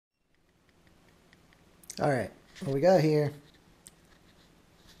Alright, what we got here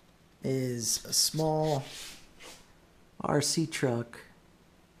is a small RC truck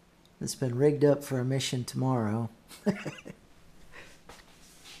that's been rigged up for a mission tomorrow.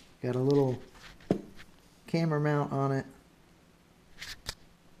 Got a little camera mount on it.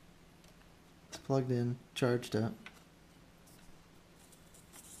 It's plugged in, charged up.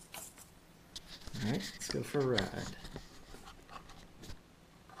 Alright, let's go for a ride.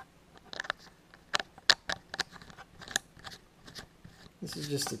 This is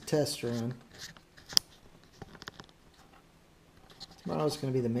just a test run. Tomorrow's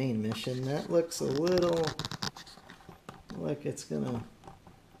going to be the main mission. That looks a little like it's going to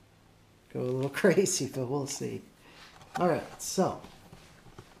go a little crazy, but we'll see. Alright, so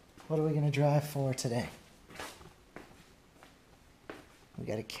what are we going to drive for today? We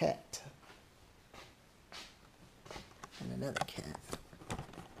got a cat. And another cat.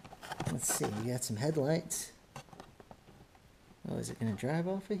 Let's see, we got some headlights. Oh, is it going to drive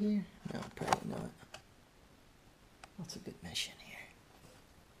off of here? No, probably not. That's a good mission here.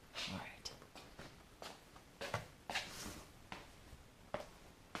 Alright.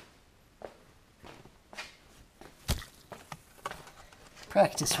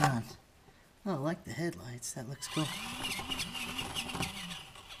 Practice run. Oh, I like the headlights. That looks cool.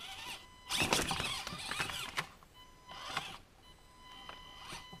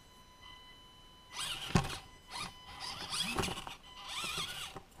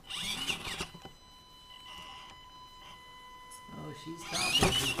 Oh, she's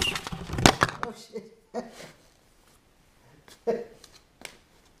stopping. Oh, shit.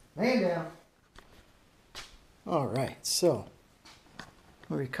 Man down. Alright, so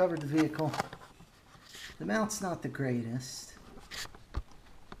we recovered the vehicle. The mount's not the greatest,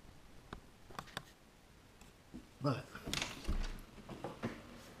 but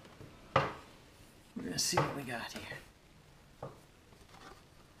we're going to see what we got here.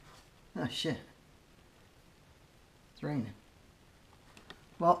 Oh, shit. It's raining.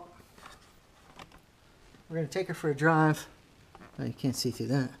 Well, we're going to take her for a drive. Oh, you can't see through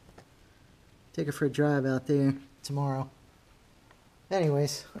that. Take her for a drive out there tomorrow.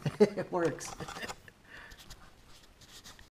 Anyways, it works.